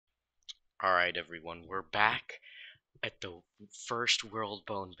Alright, everyone, we're back at the first World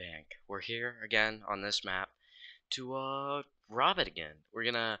Bone Bank. We're here again on this map to, rob it again. We're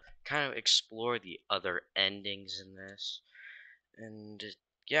gonna kind of explore the other endings in this. And,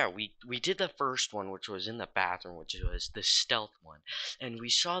 yeah, we did the first one, which was in the bathroom, which was the stealth one. And we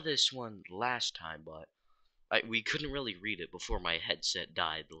saw this one last time, but we couldn't really read it before my headset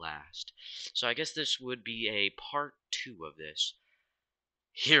died last. So I guess this would be a part 2 of this.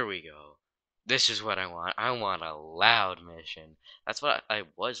 Here we go. This is what I want. I want a loud mission. That's what I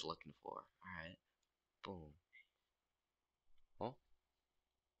was looking for. Alright. Boom. Well,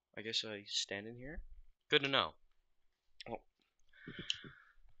 I guess I stand in here? Good to know. Well,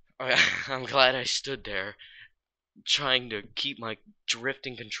 I'm glad I stood there trying to keep my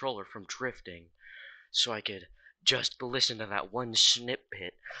drifting controller from drifting so I could just listen to that one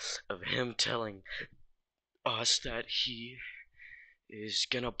snippet of him telling us that he is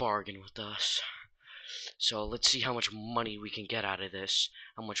gonna bargain with us. So let's see how much money we can get out of this,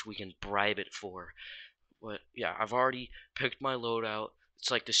 how much we can bribe it for. What? Yeah, I've already picked my loadout.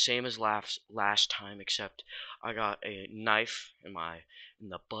 It's like the same as last time, except I got a knife in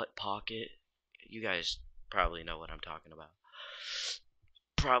the butt pocket. You guys probably know what I'm talking about.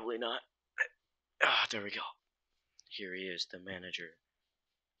 Probably not. Ah, there we go. Here he is, the manager.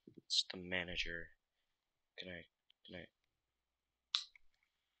 It's the manager. Can I? Can I?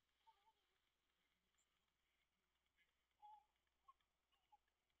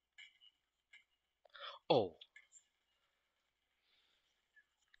 Oh.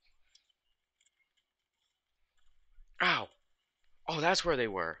 Ow. Oh, that's where they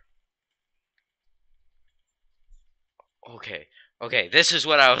were. Okay. Okay, this is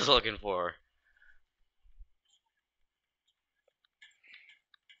what I was looking for.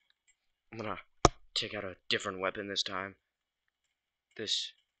 I'm gonna take out a different weapon this time.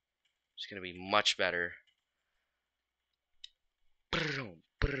 This is gonna be much better. Boom,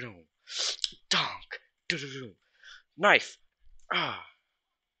 boom, donk, knife. Ah,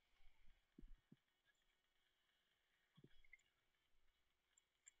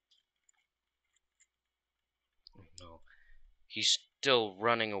 oh no, he's still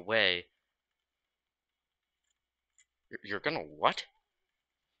running away. You're gonna what?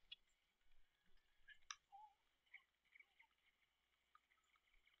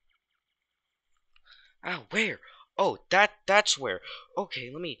 Ah, where? Oh, that's where. Okay,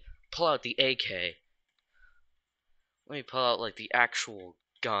 let me pull out the AK. Let me pull out like the actual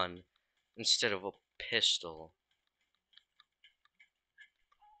gun instead of a pistol.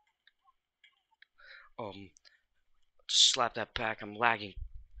 Just slap that back. I'm lagging.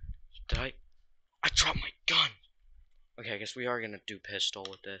 Did I? I dropped my gun. Okay, I guess we are gonna do pistol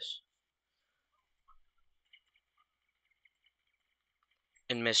with this.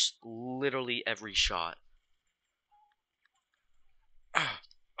 And miss literally every shot. Ah,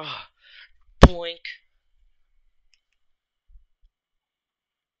 ah, boink.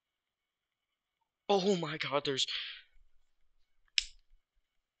 Oh my god, there's...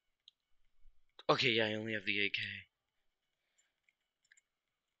 Okay, yeah, I only have the AK.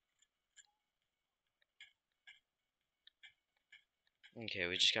 Okay,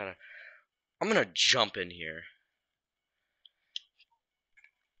 we just gotta... I'm gonna jump in here.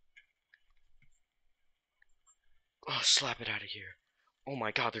 Oh, slap it out of here. Oh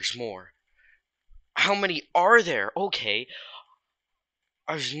my god, there's more. How many are there? Okay.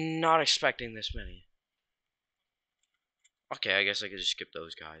 I was not expecting this many. Okay, I guess I could just skip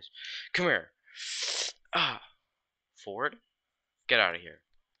those guys. Come here. Ah, Ford? Get out of here.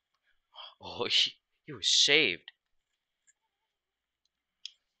 Oh, he was saved.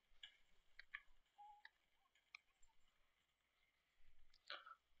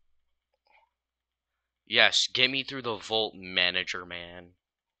 Yes, get me through the vault, manager man.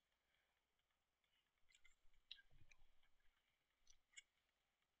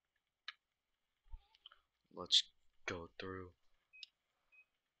 Let's go through.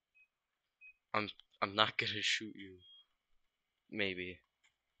 I'm I'm not gonna shoot you. Maybe.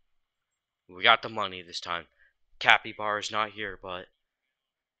 We got the money this time. Capybara's not here, but...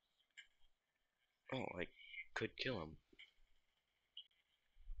 Oh, I could kill him.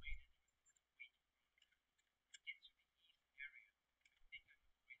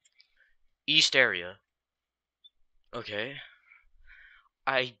 East area. Okay.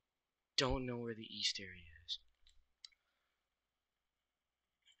 I don't know where the east area is.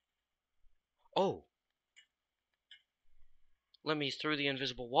 Oh! Let me through the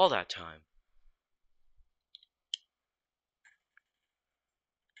invisible wall that time.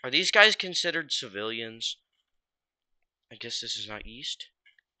 Are these guys considered civilians? I guess this is not east.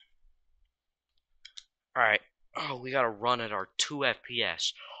 Alright. Oh, we gotta run at our 2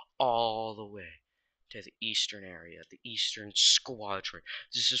 FPS all the way to the eastern area, the eastern squadron.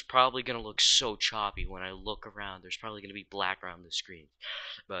 This is probably gonna look so choppy when I look around. There's probably gonna be black around the screen.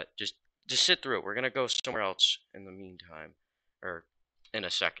 But just sit through it. We're gonna go somewhere else in the meantime. Or in a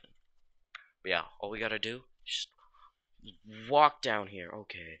second. But yeah, all we gotta do is walk down here.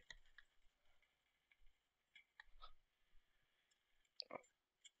 Okay.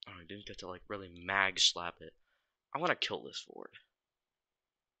 Oh, I didn't get to like really mag slap it. I wanna kill this Ford.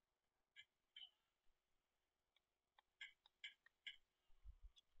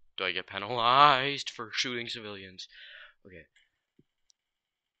 Do I get penalized for shooting civilians? Okay.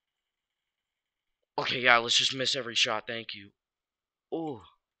 Okay, yeah, let's just miss every shot, thank you. Oh,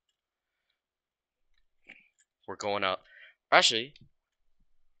 we're going up. Actually,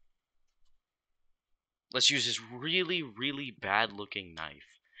 let's use this really, really bad looking knife.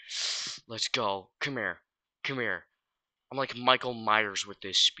 Let's go. Come here. Come here. I'm like Michael Myers with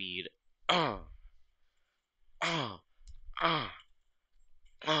this speed. Uh, uh, uh,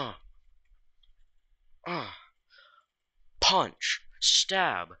 uh, uh. Punch.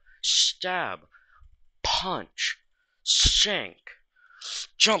 Stab. Stab. Punch. Shank.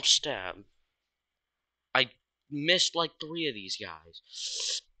 Jump stab. I missed like 3 of these guys.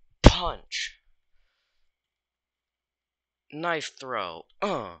 Punch. Knife throw.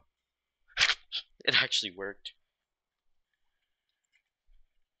 It actually worked.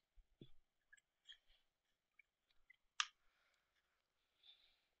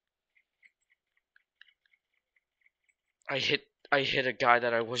 I hit a guy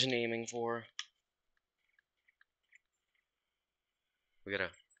that I wasn't aiming for. We gotta.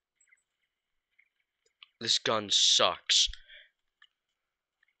 This gun sucks.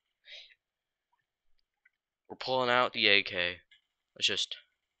 We're pulling out the AK. Let's just.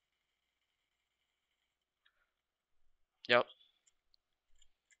 Yep.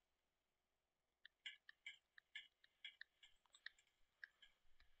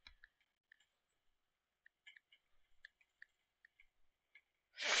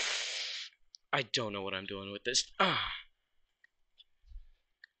 I don't know what I'm doing with this.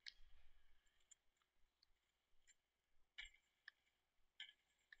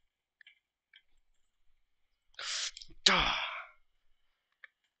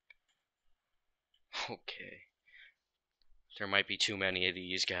 Okay. There might be too many of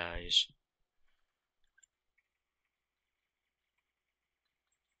these guys.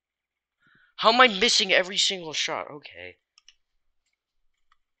 How am I missing every single shot? Okay.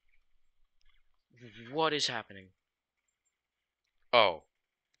 What is happening? Oh.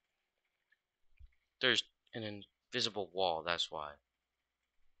 There's an invisible wall, that's why.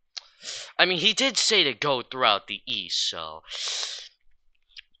 I mean, he did say to go throughout the east, so.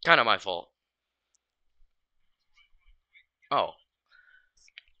 Kind of my fault. Oh.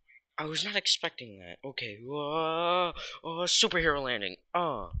 I was not expecting that. Okay. Whoa. Oh, superhero landing.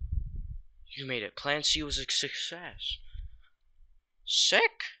 Oh. You made it. Plan C was a success.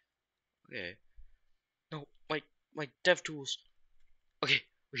 Sick? Okay. No, my dev tools. Okay,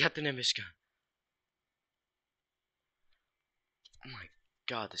 we got the Nimbus gun. Oh my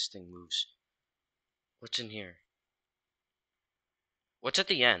god, this thing moves. What's in here? What's at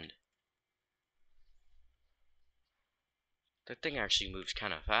the end? That thing actually moves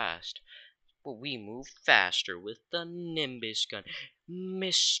kind of fast. But we move faster with the Nimbus gun.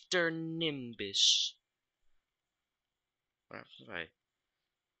 Mr. Nimbus. What happens if I...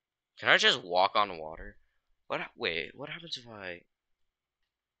 Can I just walk on water? Wait, what happens if I...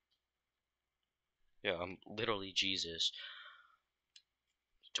 Yeah, I'm literally Jesus.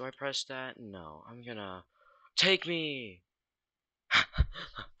 Do I press that? No, I'm gonna... Take me!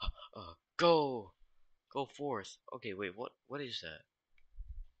 Go! Go forth. Okay, wait, what is that?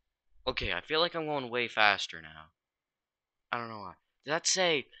 Okay, I feel like I'm going way faster now. I don't know why. Did that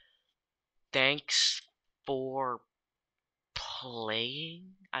say thanks for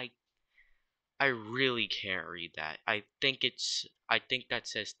playing? I really can't read that. I think that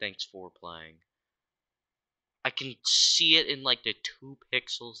says thanks for playing. I can see it in like the 2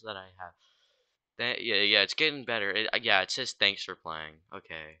 pixels that I have. Yeah, it's getting better. Yeah, it says thanks for playing.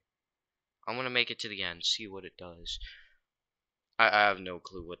 Okay. I'm gonna make it to the end, see what it does. I have no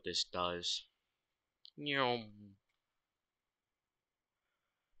clue what this does. What?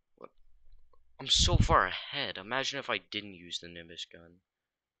 I'm so far ahead. Imagine if I didn't use the Nimbus gun.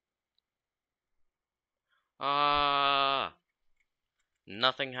 Ah,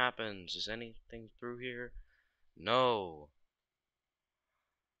 nothing happens. Is anything through here? No.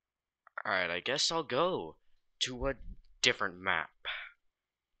 Alright, I guess I'll go to a different map.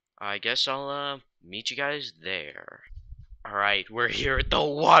 I guess I'll meet you guys there. Alright, we're here at the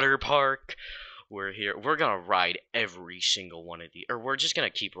water park. We're here. We're gonna ride every single one of these. Or we're just gonna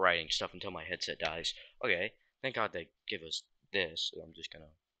keep riding stuff until my headset dies. Okay, thank God they give us this. So I'm just gonna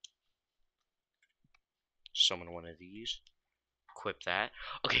summon one of these. Equip that.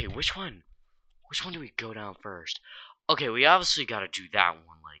 Okay, which one? Which one do we go down first? Okay, we obviously gotta do that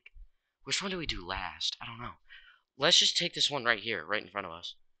one. Like, which one do we do last? I don't know. Let's just take this one right here, right in front of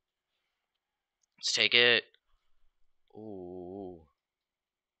us. Let's take it. Ooh.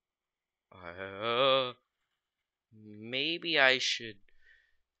 Maybe I should.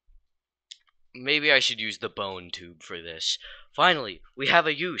 Maybe I should use the bone tube for this. Finally, we have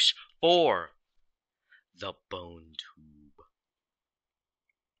a use for the bone tube.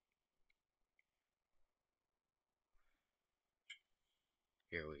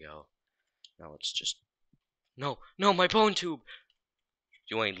 Here we go. Now let's just. No, no, my bone tube!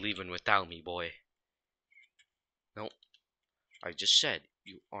 You ain't leaving without me, boy. No, I just said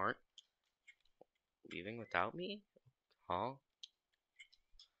you aren't leaving without me? Huh?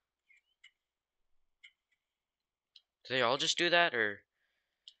 Did they all just do that, or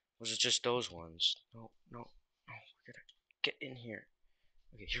was it just those ones? No, no, no. We gotta get in here.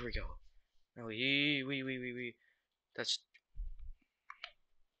 Okay, here we go. No, we. That's.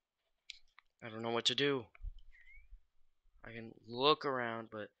 I don't know what to do. I can look around,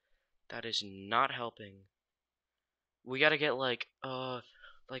 but that is not helping. We gotta get like a.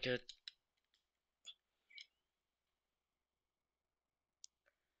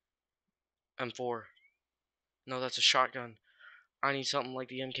 M4. No, that's a shotgun. I need something like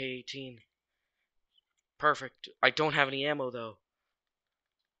the MK18. Perfect. I don't have any ammo though.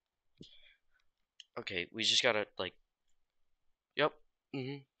 Okay, we just gotta like. Yep.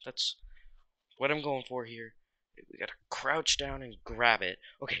 That's what I'm going for here. We gotta crouch down and grab it.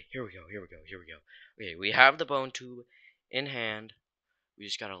 Okay, here we go. Here we go. Here we go. Okay, we have the bone tube in hand. We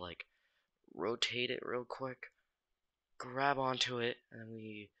just gotta like rotate it real quick, grab onto it, and then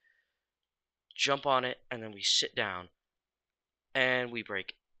we jump on it, and then we sit down, and we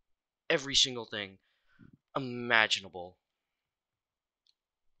break every single thing imaginable.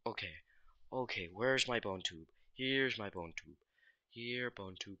 Okay, okay, where's my bone tube? Here's my bone tube. Here,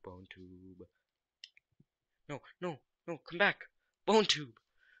 bone tube, bone tube. No, no, no, come back. Bone tube,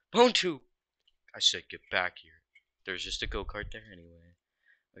 bone tube. I said get back here. There's just a go-kart there anyway.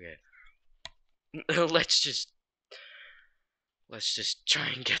 Okay, let's just try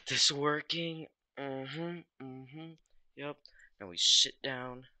and get this working. Yep. Now we sit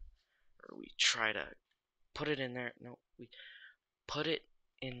down, or we try to put it in there. No, we put it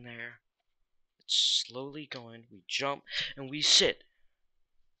in there. It's slowly going. We jump and we sit.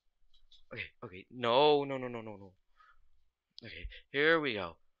 Okay, okay. No, no, no, no, no, no. Okay, here we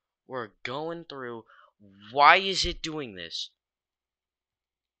go. We're going through. Why is it doing this?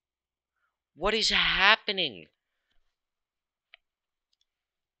 What is happening?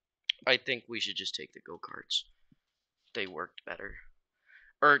 I think we should just take the go-karts. They worked better.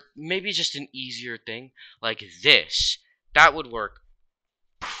 Or maybe just an easier thing like this. That would work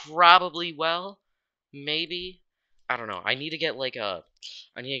probably well. Maybe. I don't know. I need to get a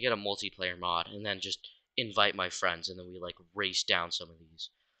multiplayer mod and then just invite my friends and then we like race down some of these.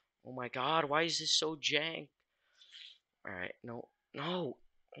 Oh my god, why is this so jank? Alright, no, no.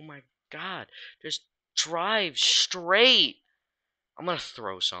 Oh my god. Just drive straight. I'm gonna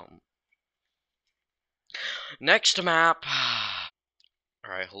throw something. Next map.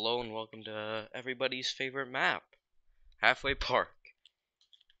 Alright, hello and welcome to everybody's favorite map. Halfway Park.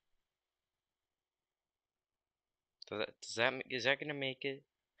 Is that gonna make it?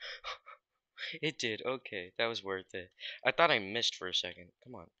 It did. Okay, that was worth it. I thought I missed for a second.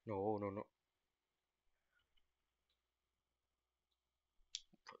 Come on. No, no, no.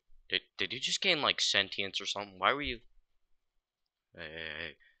 Did you just gain like sentience or something? Why were you?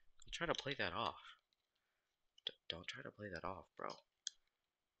 Hey. Don't try to play that off. Don't try to play that off, bro.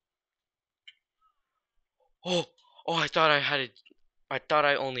 Oh, oh! I thought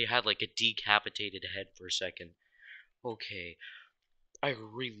I only had like a decapitated head for a second. Okay, I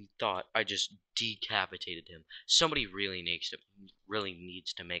really thought I just decapitated him. Somebody really needs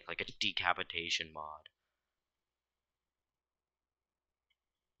to make like a decapitation mod.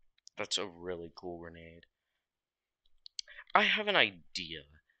 That's a really cool grenade. I have an idea.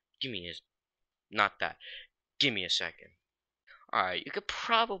 Give me a not that. Give me a second. Alright, you could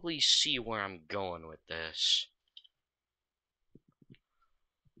probably see where I'm going with this.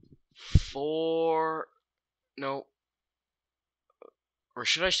 For no, or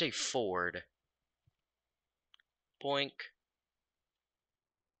should I say Ford? Boink.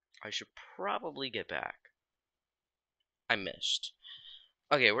 I should probably get back. I missed.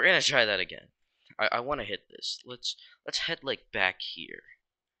 Okay, we're gonna try that again. I want to hit this. Let's head like back here.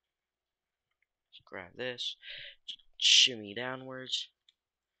 Grab this, shimmy downwards,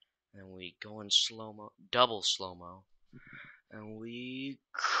 and we go in slow-mo, double slow-mo, and we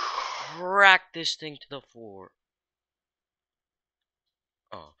crack this thing to the floor.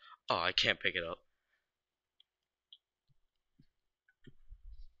 Oh, I can't pick it up.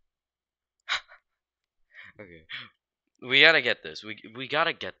 Okay, we gotta get this. We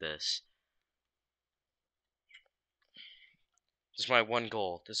gotta get this. This is my one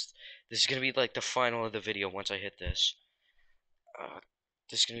goal. This is gonna be like the final of the video once I hit this.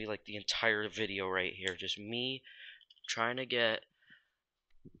 This is gonna be like the entire video right here. Just me trying to get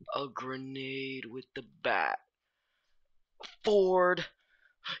a grenade with the bat. Ford.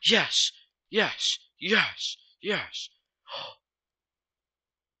 Yes. Yes. Yes. Yes.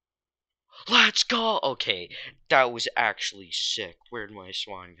 Let's go. Okay, that was actually sick. Where'd my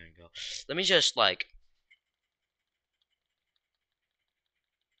swan gun go? Let me just like.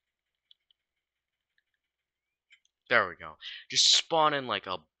 There we go. Just spawn in like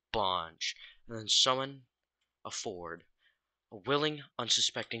a bunch, and then summon a Ford, a willing,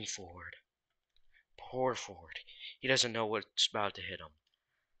 unsuspecting Ford. Poor Ford. He doesn't know what's about to hit him.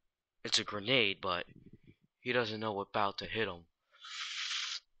 It's a grenade, but he doesn't know what's about to hit him.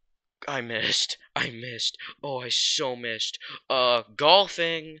 I missed. I missed. Oh, I so missed.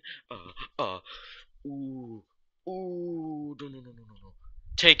 Golfing. Ooh. Ooh. No.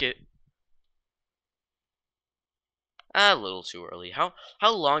 Take it. A little too early. How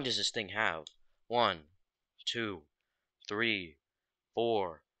long does this thing have? 1, 2, 3,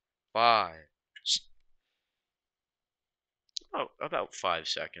 4, 5. Oh, about 5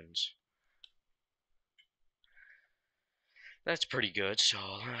 seconds. That's pretty good. So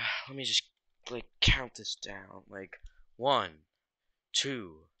let me just like count this down. Like 1,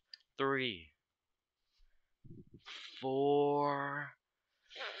 2, 3, 4,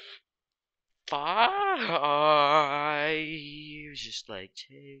 5. Just like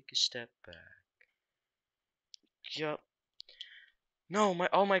take a step back. Yup. No,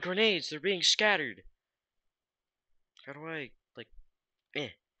 all my grenades, they're being scattered. How do I like can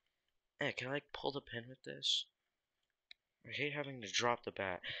I like pull the pin with this? I hate having to drop the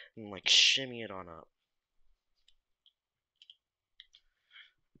bat and like shimmy it on up.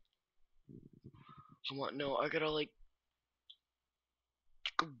 Come on, no, I gotta like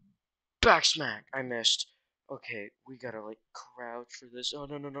back smack. I missed. Okay, we gotta like crouch for this. Oh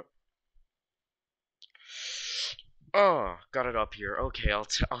no. Oh, got it up here. Okay, I'll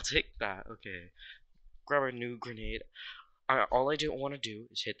take that. Okay, grab a new grenade. All I don't want to do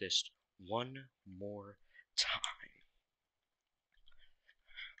is hit this one more time.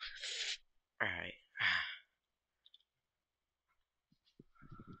 All right.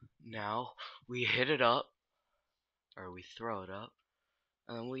 Now we hit it up, or we throw it up,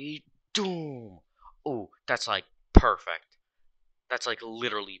 and we doom. Oh, that's like perfect. That's like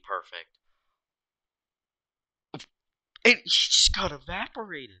literally perfect. It just got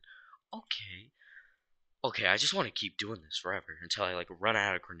evaporated. Okay. Okay, I just want to keep doing this forever until I like run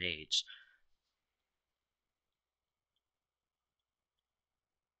out of grenades.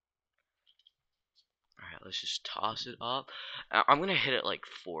 Alright, let's just toss it up. I'm gonna hit it like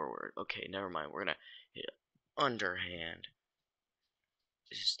forward. Okay, never mind. We're gonna hit it underhand.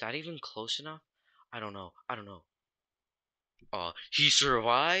 Is that even close enough? I don't know. He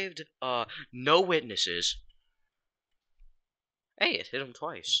survived. No witnesses. Hey, it hit him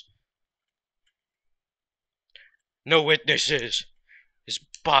twice. No witnesses. His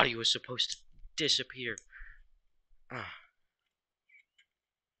body was supposed to disappear.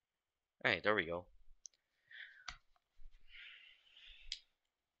 Hey, there we go.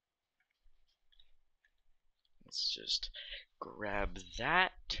 Let's just grab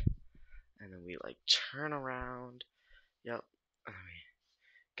that, and then we like turn around. Yep. Let me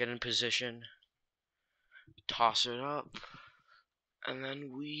get in position, toss it up, and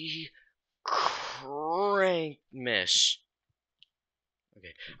then we crank miss.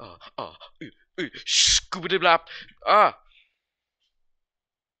 Okay. Scoobity blap.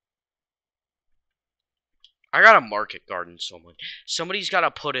 I gotta market garden someone. Somebody's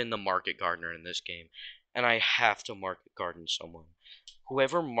gotta put in the market gardener in this game, and I have to market garden someone.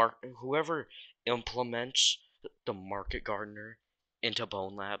 Whoever implements the market gardener into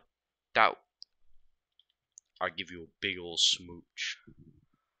Bone Lab, that I'll give you a big ol' smooch.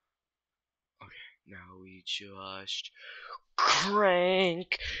 Okay, now we just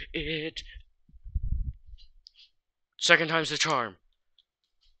crank it. Second time's the charm.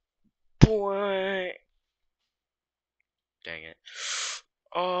 Boy. Dang it.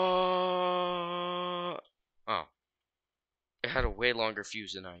 Oh. It had a way longer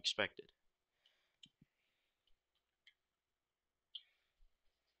fuse than I expected.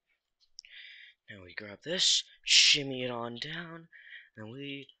 Now we grab this, shimmy it on down, and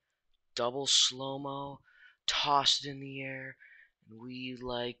we double slow-mo, toss it in the air, and we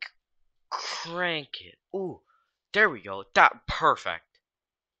like crank it. Ooh, there we go. That perfect.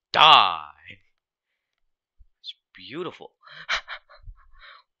 Die. It's beautiful.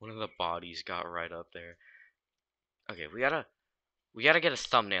 One of the bodies got right up there. Okay, we gotta get a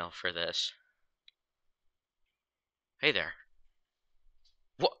thumbnail for this. Hey there.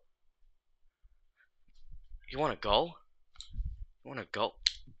 What? You wanna go? You wanna go?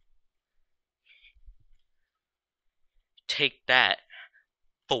 Take that,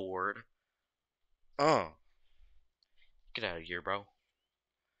 Ford. Oh. Get out of here, bro.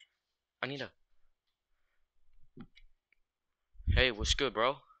 I need a... Hey, what's good,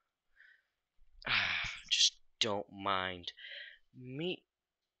 bro? Just don't mind me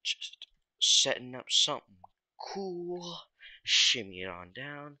just setting up something cool. Shimmy it on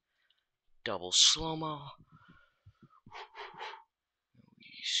down. Double slow-mo. We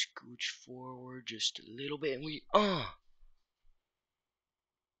scooch forward just a little bit and we...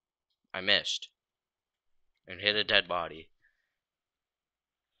 I missed. And hit a dead body.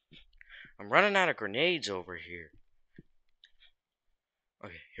 I'm running out of grenades over here.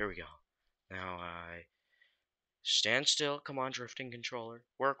 Okay, here we go. Now I stand still. Come on, drifting controller.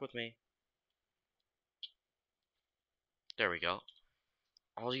 Work with me. There we go.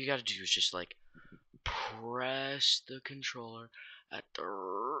 All you gotta do is just like press the controller at the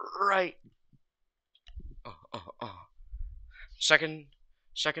right. Second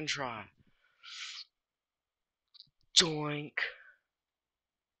try. Doink.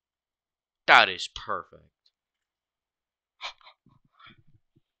 That is perfect.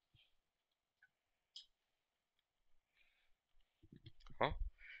 Huh?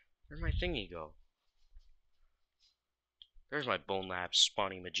 Where'd my thingy go? There's my Bone Lab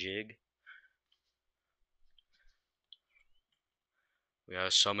spawny majig. We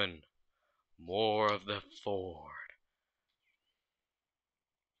gotta summon more of the Ford.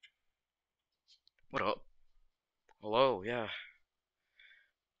 What up? Hello, yeah.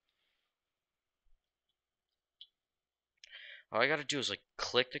 All I gotta do is like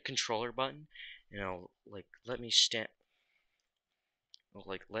click the controller button, and it'll like let me stand. It'll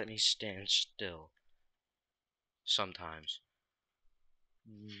like let me stand still. Sometimes.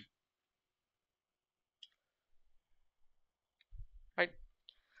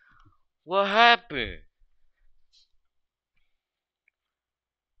 What happened?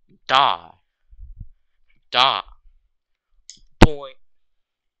 Die. Die. Point.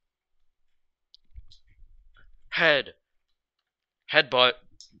 Head. Headbutt.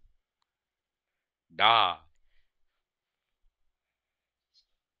 Die.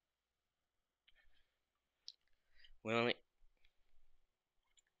 We only...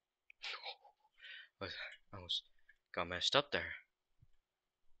 I almost got messed up there.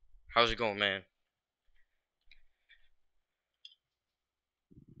 How's it going, man?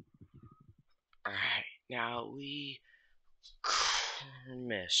 Alright, now we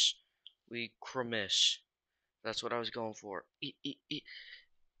miss. We miss. That's what I was going for.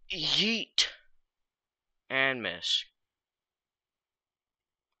 Yeet. And miss.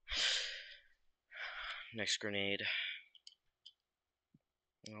 Next grenade.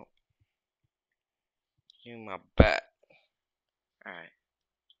 Nope. Give me my bat. Alright.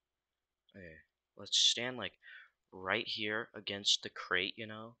 Okay. Let's stand like right here against the crate, you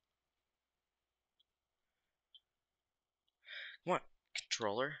know? Come on,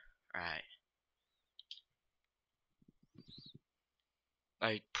 controller. Alright.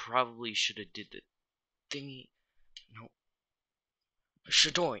 I probably should have did the thingy. No.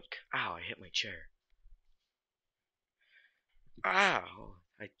 Shadoink. Ow, I hit my chair. Ow.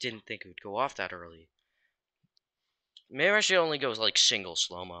 I didn't think it would go off that early. Maybe I should only go like single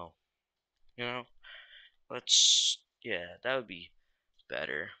slow-mo. You know? Yeah, that would be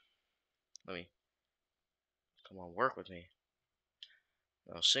better. Let me, come on, work with me.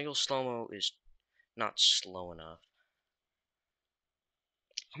 No, single slow-mo is not slow enough.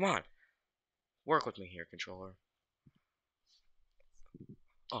 Come on. Work with me here, controller.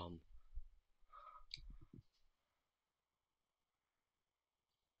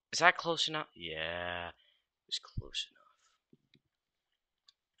 Is that close enough? Yeah, it's close enough.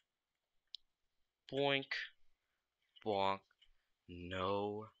 Boink. Bonk.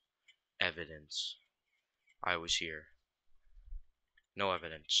 No evidence. I was here. No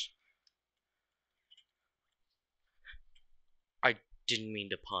evidence. didn't mean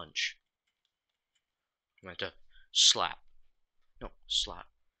to punch. I meant to slap. No, slap.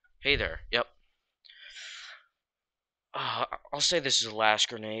 Hey there. Yep. I'll say this is the last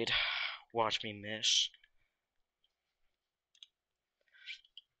grenade. Watch me miss.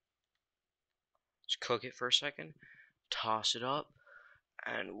 Let's cook it for a second. Toss it up.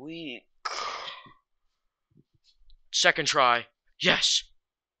 And we... Second try. Yes!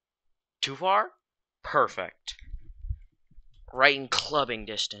 Too far? Perfect. Right in clubbing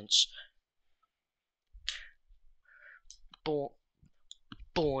distance.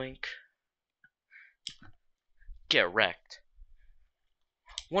 Boink. Get wrecked.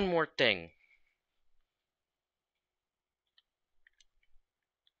 One more thing.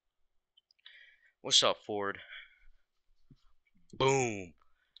 What's up, Ford? Boom.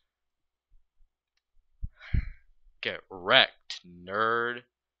 Get wrecked, nerd.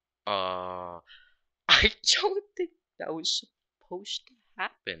 I don't think that was supposed to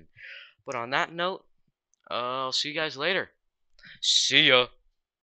happen. But on that note, I'll see you guys later. See ya.